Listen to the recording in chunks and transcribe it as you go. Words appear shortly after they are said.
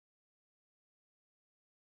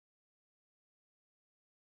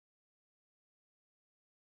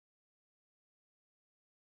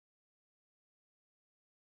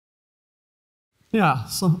Yeah,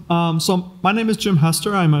 so my name is Jim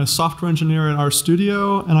Hester. I'm a software engineer at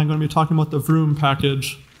RStudio, and I'm going to be talking about the vroom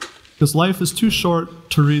package, because life is too short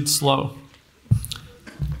to read slow.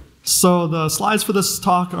 So the slides for this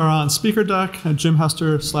talk are on SpeakerDeck at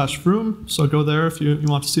jimhester/vroom, so go there if you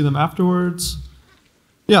want to see them afterwards.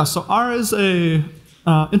 Yeah, so R is a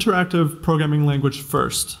interactive programming language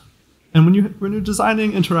first. And when you're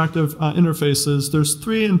designing interactive interfaces, there's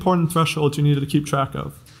three important thresholds you need to keep track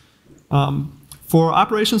of. For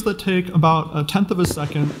operations that take about 1/10 of a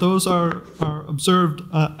second, those are observed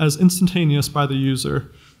as instantaneous by the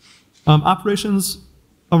user. Operations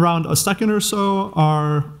around a second or so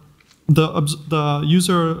are the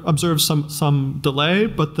user observes some delay,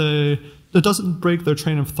 but that doesn't break their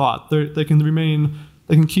train of thought. They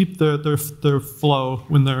can keep their flow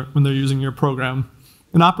when they're using your program.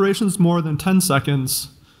 In operations more than 10 seconds,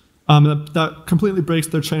 that completely breaks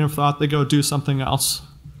their train of thought. They go do something else.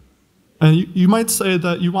 And you might say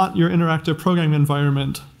that you want your interactive programming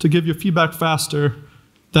environment to give you feedback faster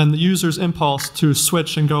than the user's impulse to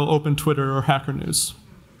switch and go open Twitter or Hacker News.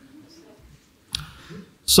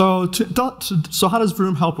 So how does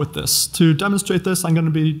vroom help with this? To demonstrate this, I'm going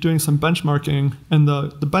to be doing some benchmarking. And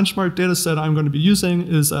the benchmark data set I'm going to be using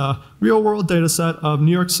is a real-world data set of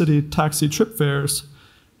New York City taxi trip fares.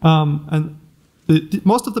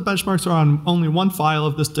 Most of the benchmarks are on only one file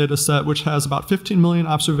of this data set, which has about 15 million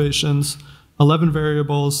observations, 11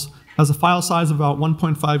 variables, has a file size of about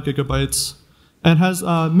 1.5 gigabytes, and has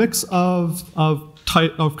a mix of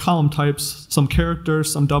column types, some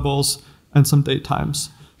characters, some doubles, and some date times.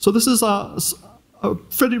 So this is a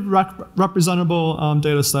pretty representable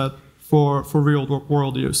data set for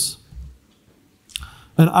real-world use.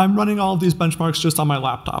 And I'm running all of these benchmarks just on my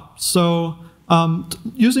laptop. So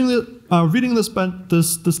reading this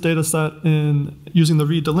data set and using the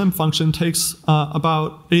read to lim function takes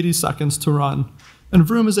about 80 seconds to run. And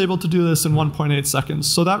vroom is able to do this in 1.8 seconds.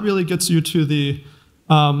 So that really gets you to the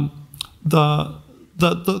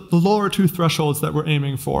lower two thresholds that we're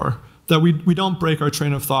aiming for, that we don't break our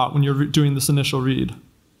train of thought when you're doing this initial read.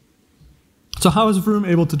 So how is vroom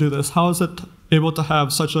able to do this? How is it able to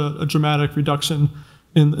have such a dramatic reduction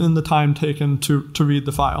in the time taken to read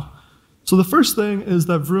the file? So the first thing is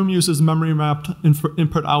that vroom uses memory mapped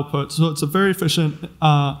input-output, so it's a very efficient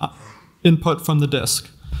input from the disk.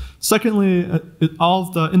 Secondly, all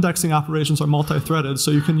of the indexing operations are multi-threaded,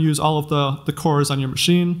 so you can use all of the cores on your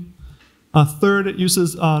machine. Third, it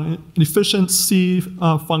uses an efficient C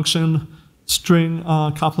function string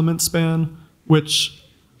complement span, which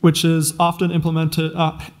is often implemented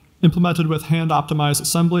with hand-optimized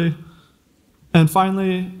assembly. And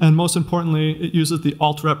finally, and most importantly, it uses the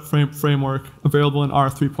alt-rep framework available in R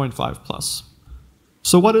 3.5+.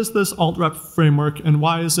 So what is this alt-rep framework, and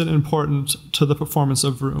why is it important to the performance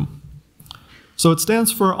of vroom? So it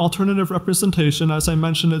stands for Alternative Representation. As I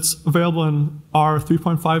mentioned, it's available in R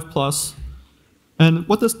 3.5+. And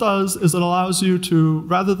what this does is it allows you to,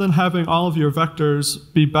 rather than having all of your vectors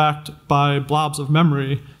be backed by blobs of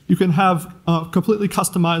memory, you can have completely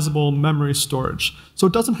customizable memory storage. So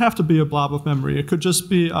it doesn't have to be a blob of memory. It could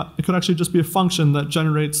actually just be a function that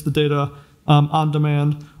generates the data on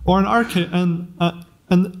demand. Or in our case,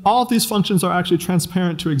 and all of these functions are actually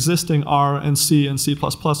transparent to existing R and C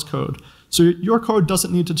code. So your code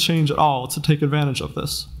doesn't need to change at all to take advantage of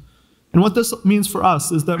this. And what this means for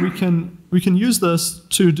us is that we can use this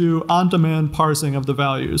to do on-demand parsing of the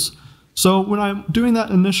values. So when I'm doing that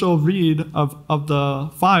initial read of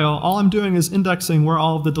the file, all I'm doing is indexing where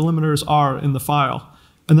all of the delimiters are in the file.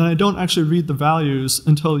 And then I don't actually read the values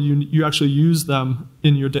until you actually use them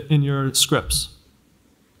in your scripts.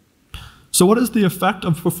 So what is the effect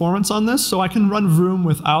of performance on this? So I can run vroom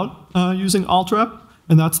without using altrep,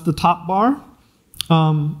 and that's the top bar.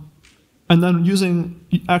 And then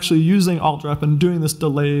actually using altrep and doing this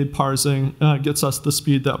delayed parsing gets us the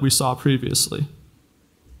speed that we saw previously.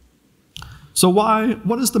 So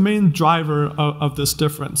what is the main driver of this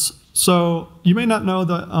difference? So you may not know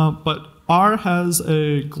that, but R has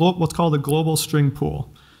what's called a global string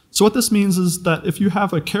pool. So what this means is that if you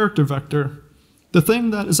have a character vector, the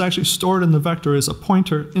thing that is actually stored in the vector is a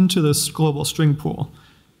pointer into this global string pool.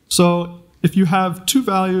 So if you have two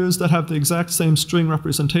values that have the exact same string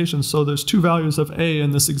representation, so there's two values of A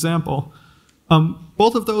in this example,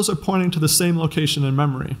 both of those are pointing to the same location in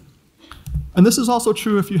memory. And this is also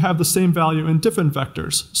true if you have the same value in different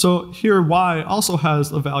vectors. So here Y also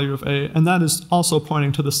has a value of A, and that is also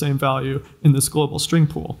pointing to the same value in this global string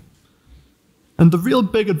pool. And the real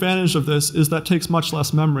big advantage of this is that it takes much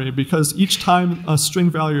less memory, because each time a string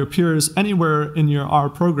value appears anywhere in your R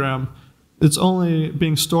program, it's only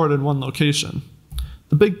being stored in one location.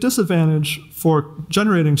 The big disadvantage for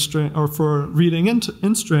generating string or for reading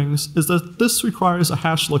in strings is that this requires a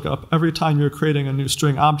hash lookup every time you're creating a new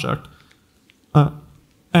string object,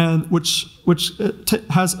 and which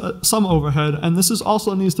has some overhead. And this is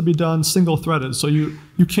also needs to be done single-threaded, so you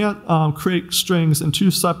can't create strings in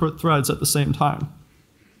 2 separate threads at the same time.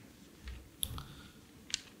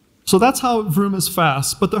 So that's how vroom is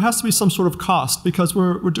fast, but there has to be some sort of cost because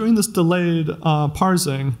we're doing this delayed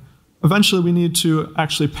parsing. Eventually, we need to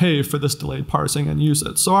actually pay for this delayed parsing and use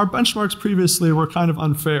it. So our benchmarks previously were kind of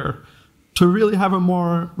unfair. To really have a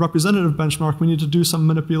more representative benchmark, we need to do some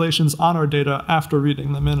manipulations on our data after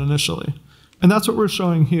reading them in initially. And that's what we're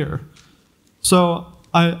showing here. So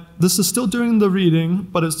this is still doing the reading,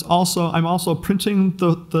 but I'm also printing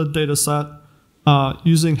the data set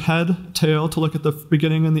using head, tail to look at the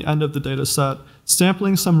beginning and the end of the data set,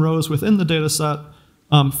 sampling some rows within the data set,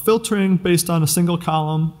 filtering based on a single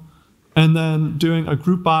column, and then doing a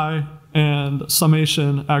group by and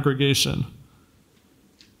summation aggregation.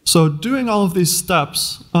 So doing all of these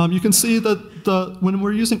steps, you can see that when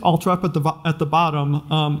we're using alt-rep at the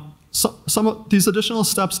bottom, some of these additional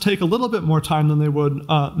steps take a little bit more time than they would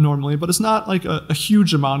normally, but it's not like a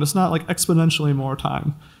huge amount. It's not like exponentially more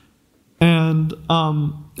time. And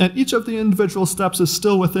each of the individual steps is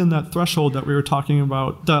still within that threshold that we were talking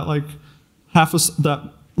about, that like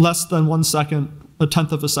that less than 1 second, a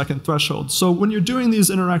tenth of a second threshold. So when you're doing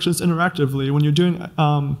these interactions interactively, when you're doing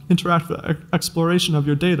interactive exploration of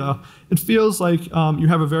your data, it feels like you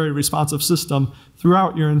have a very responsive system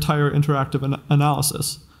throughout your entire interactive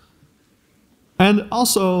analysis. And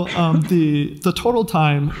also, the total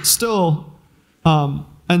time still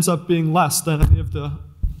ends up being less than any of the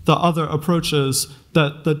other approaches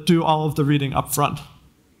that do all of the reading up front.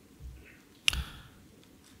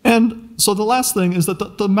 And so the last thing is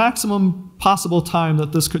that the maximum possible time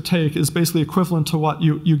that this could take is basically equivalent to what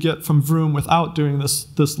you get from vroom without doing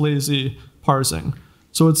this lazy parsing.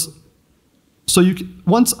 So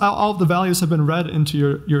once all of the values have been read into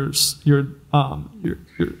your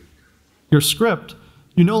script,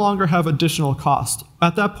 you no longer have additional cost.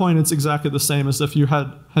 At that point, it's exactly the same as if you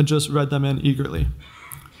had just read them in eagerly.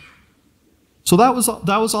 So that was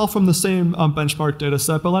all from the same benchmark data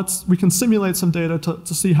set, but we can simulate some data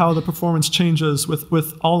to see how the performance changes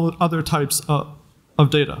with all other types of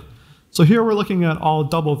data. So here we're looking at all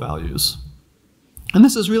double values. And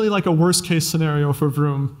this is really like a worst case scenario for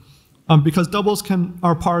vroom because doubles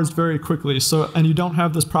are parsed very quickly, and you don't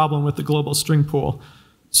have this problem with the global string pool.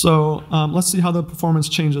 So let's see how the performance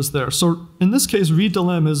changes there. So in this case, read to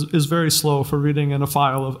lim is very slow for reading in a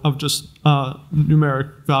file of just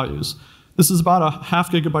numeric values. This is about a ½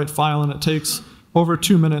 gigabyte file, and it takes over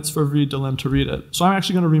 2 minutes for read to lim to read it. So I'm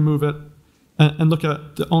actually going to remove it and look at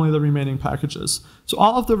only the remaining packages. So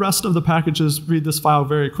all of the rest of the packages read this file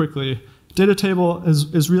very quickly. Data table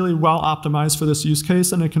is really well optimized for this use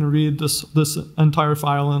case, and it can read this entire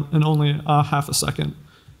file in only half a second.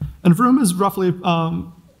 And vroom is roughly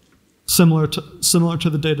similar to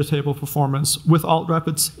the data table performance. With alt-rep,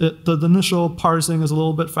 the initial parsing is a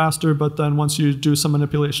little bit faster, but then once you do some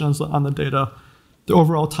manipulations on the data, the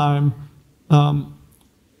overall time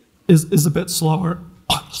is a bit slower.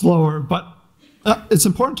 But it's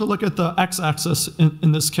important to look at the x-axis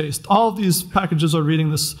in this case. All of these packages are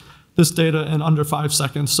reading this data in under 5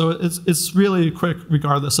 seconds, so it's really quick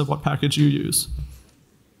regardless of what package you use.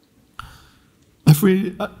 If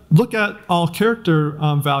we look at all character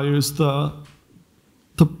values, the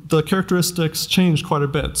characteristics change quite a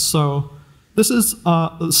bit. So this is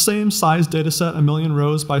the same size data set, 1 million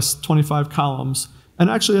rows by 25 columns. And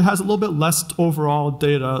actually, it has a little bit less overall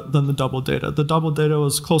data than the double data. The double data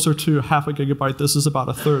was closer to ½ a gigabyte. This is about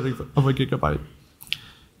 1/3 of a gigabyte.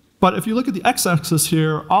 But if you look at the x-axis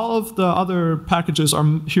here, all of the other packages are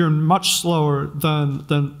here much slower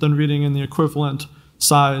than reading in the equivalent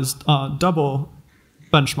sized double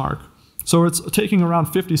benchmark. So it's taking around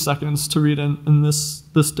 50 seconds to read in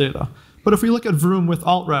this data. But if we look at vroom with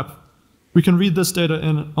alt-rep, we can read this data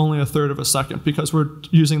in only 1/3 of a second because we're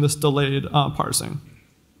using this delayed parsing.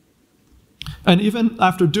 And even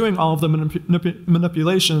after doing all of the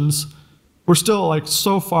manipulations, we're still like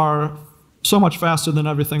so much faster than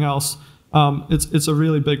everything else. It's a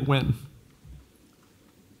really big win.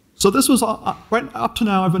 So this was all, right up to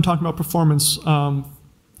now I've been talking about performance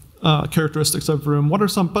characteristics of vroom. What are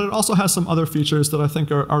some? But it also has some other features that I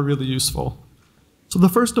think are really useful. So the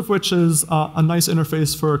first of which is a nice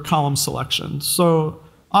interface for column selection. So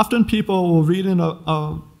often people will read in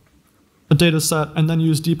a data set and then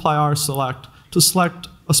use dplyr select to select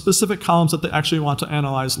a specific columns that they actually want to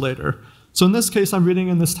analyze later. So in this case, I'm reading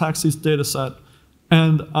in this taxis data set,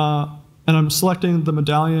 and and I'm selecting the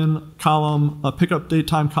medallion column, a pickup date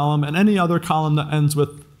time column, and any other column that ends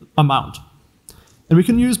with amount. And we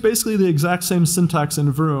can use basically the exact same syntax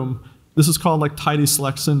in vroom. This is called like tidy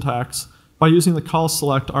select syntax by using the call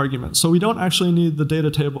select argument. So we don't actually need the data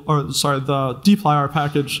table, or sorry, the dplyr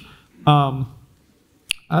package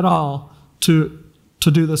at all to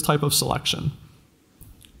do this type of selection.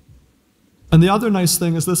 And the other nice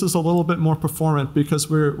thing is this is a little bit more performant because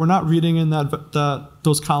we're not reading in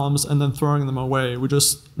those columns and then throwing them away. We're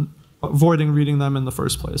just avoiding reading them in the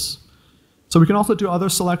first place. So we can also do other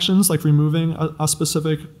selections like removing a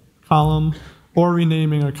specific column or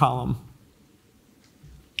renaming a column.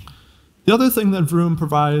 The other thing that vroom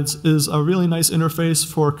provides is a really nice interface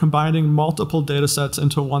for combining multiple data sets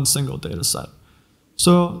into one single data set.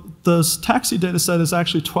 So this taxi data set is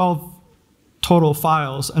actually 12 total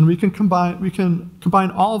files, and we can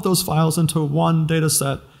combine all of those files into one data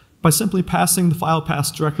set by simply passing the file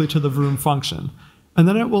path directly to the vroom function. And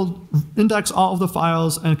then it will index all of the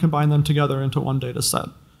files and combine them together into one data set.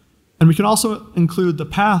 And we can also include the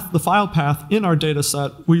file path in our data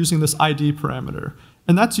set. We're using this ID parameter.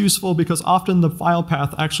 And that's useful because often the file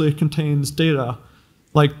path actually contains data,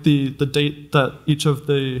 like the date that each of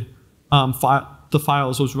the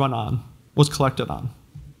files was collected on.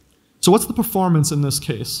 So what's the performance in this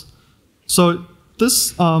case? So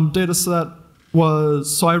this data set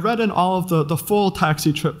so I read in all of the full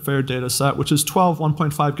taxi trip fare data set, which is 12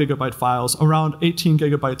 1.5 gigabyte files, around 18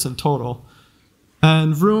 gigabytes in total.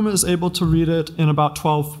 And vroom is able to read it in about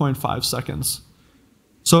 12.5 seconds.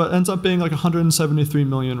 So it ends up being like 173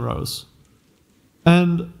 million rows.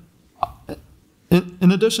 And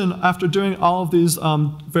in addition, after doing all of these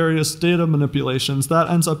various data manipulations, that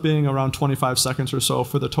ends up being around 25 seconds or so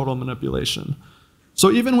for the total manipulation. So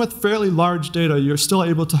even with fairly large data, you're still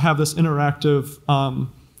able to have this interactive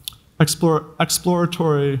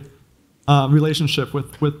exploratory relationship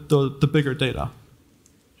with the bigger data.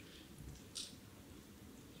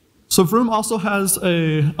 So vroom also has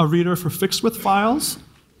a reader for fixed width files.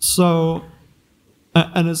 So,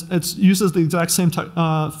 and it uses the exact same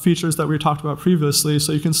features that we talked about previously,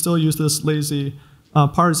 so you can still use this lazy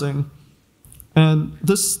parsing. And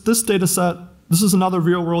this data set, this is another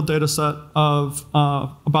real-world data set of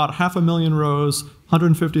about 500,000 rows,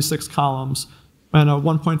 156 columns, and a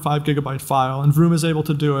 1.5 gigabyte file. And vroom is able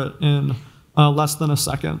to do it in less than a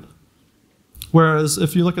second. Whereas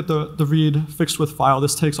if you look at the read fixed width file,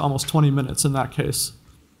 this takes almost 20 minutes in that case.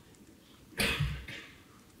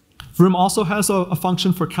 Vroom also has a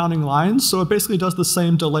function for counting lines, so it basically does the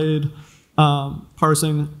same delayed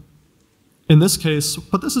parsing in this case,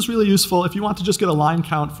 but this is really useful if you want to just get a line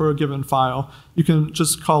count for a given file. You can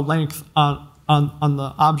just call length on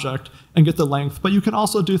the object and get the length, but you can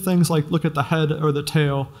also do things like look at the head or the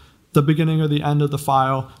tail, the beginning or the end of the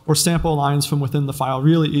file, or sample lines from within the file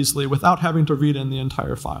really easily without having to read in the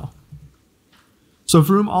entire file. So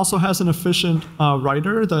vroom also has an efficient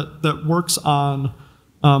writer that works on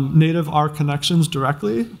native R connections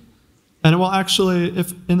directly. And it will actually,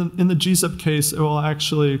 if in the gzip case, it will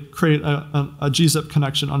actually create a gzip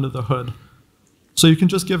connection under the hood. So you can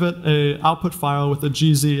just give it an output file with a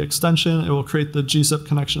gz extension. It will create the gzip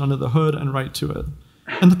connection under the hood and write to it.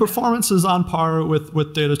 And the performance is on par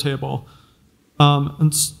with data table.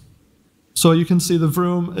 And so you can see the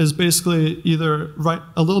vroom is basically either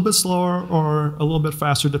a little bit slower or a little bit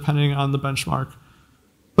faster depending on the benchmark.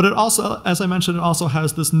 But it also, as I mentioned, it also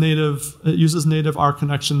has this it uses native R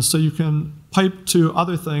connections, so you can pipe to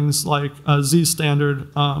other things like a Z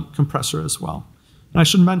standard compressor as well. And I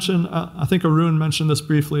should mention, I think Arun mentioned this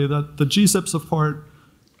briefly, that the gzip support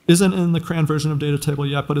isn't in the CRAN version of data table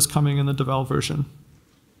yet, but is coming in the devel version.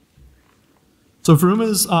 So vroom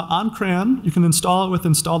is on CRAN. You can install it with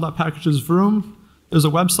install.packages vroom. There's a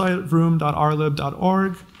website,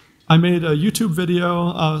 vroom.rlib.org. I made a YouTube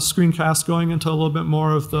video screencast going into a little bit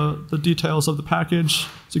more of the details of the package, so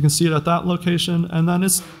you can see it at that location. And then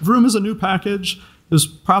vroom is a new package. There's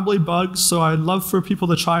probably bugs, so I'd love for people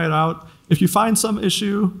to try it out. If you find some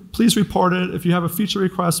issue, please report it. If you have a feature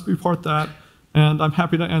request, report that. And I'm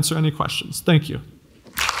happy to answer any questions. Thank you.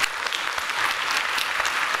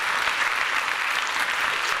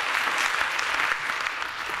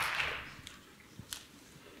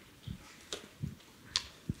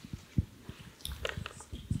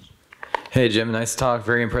 Hey Jim, nice talk.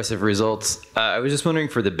 Very impressive results. I was just wondering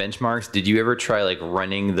for the benchmarks, did you ever try like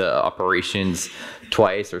running the operations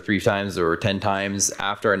twice or 3 times or 10 times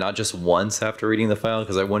after, and not just once after reading the file?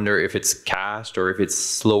 Because I wonder if it's cached or if it's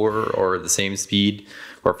slower or the same speed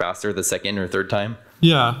or faster the second or third time.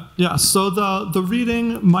 Yeah. So the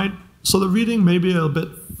reading might so the reading may be a bit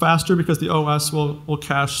faster because the OS will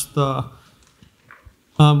cache the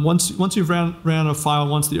once you've ran a file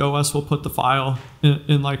once, the OS will put the file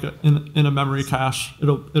in a memory cache.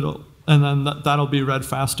 And then that'll be read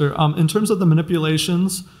faster. In terms of the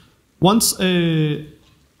manipulations, once a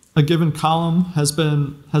given column has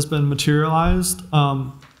been materialized,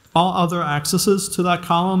 all other accesses to that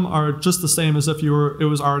column are just the same as if it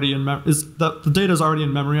was already in the data is already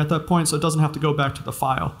in memory at that point, so it doesn't have to go back to the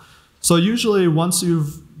file. So usually once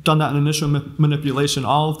you've done that initial manipulation,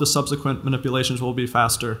 all of the subsequent manipulations will be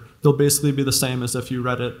faster. They'll basically be the same as if you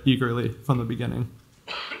read it eagerly from the beginning.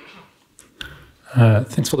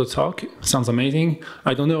 Thanks for the talk. Sounds amazing.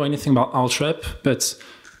 I don't know anything about altrep, but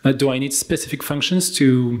do I need specific functions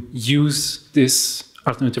to use this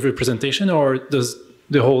alternative representation, or does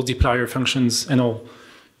the whole dplyr functions and all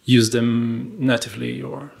use them natively?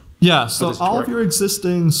 Or yeah, so all of your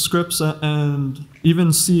existing scripts and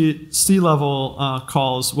even C-level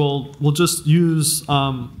calls will just use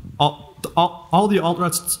all the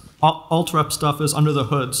altrep stuff is under the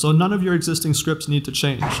hood. So none of your existing scripts need to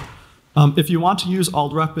change. If you want to use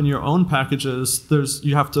altrep in your own packages,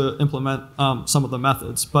 you have to implement some of the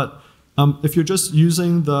methods. But if you're just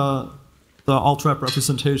using the altrep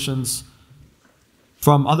representations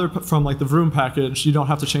from like the vroom package, you don't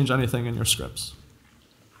have to change anything in your scripts.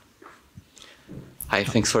 Hi,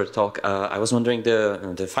 thanks for the talk. I was wondering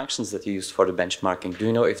the functions that you use for the benchmarking. Do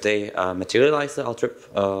you know if they materialize the altrep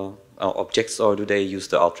objects, or do they use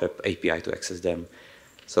the altrep API to access them?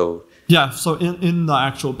 So yeah, so in the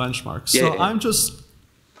actual benchmarks. Yeah, so yeah. I'm just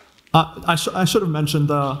I should have mentioned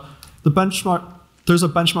the benchmark. There's a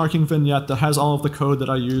benchmarking vignette that has all of the code that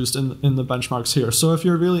I used in the benchmarks here. So if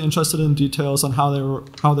you're really interested in details on how they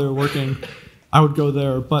were working, I would go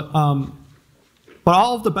there. But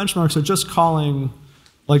all of the benchmarks are just calling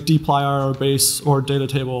like dplyr or base or data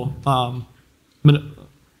table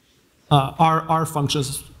R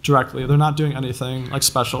functions directly. They're not doing anything like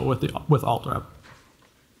special with altrep.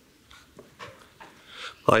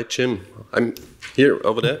 Hi, Jim. I'm here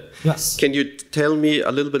over there. Yes. Can you tell me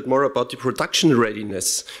a little bit more about the production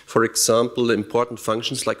readiness? For example, important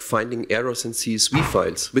functions like finding errors in CSV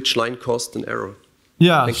files. Which line caused an error?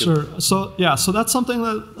 Yeah, Thank sure. you. So that's something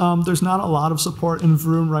that there's not a lot of support in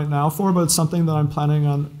Vroom right now for, but it's something that I'm planning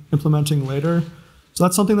on implementing later. So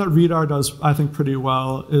that's something that readr does, I think, pretty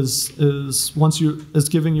well. Is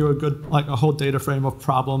giving you a whole data frame of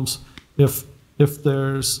problems if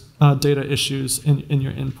there's data issues in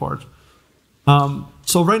your import.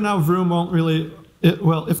 So right now, Vroom won't really.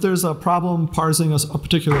 If there's a problem parsing a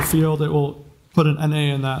particular field, it will put an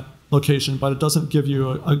NA in that location, but it doesn't give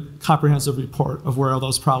you a comprehensive report of where all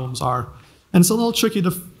those problems are. And it's a little tricky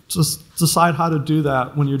to just decide how to do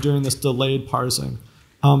that when you're doing this delayed parsing.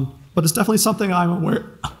 But it's definitely something I'm aware.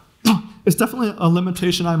 It's definitely a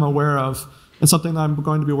limitation I'm aware of, and something that I'm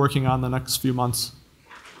going to be working on the next few months.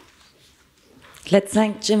 Let's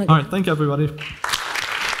thank Jim again. All right, thank you, everybody.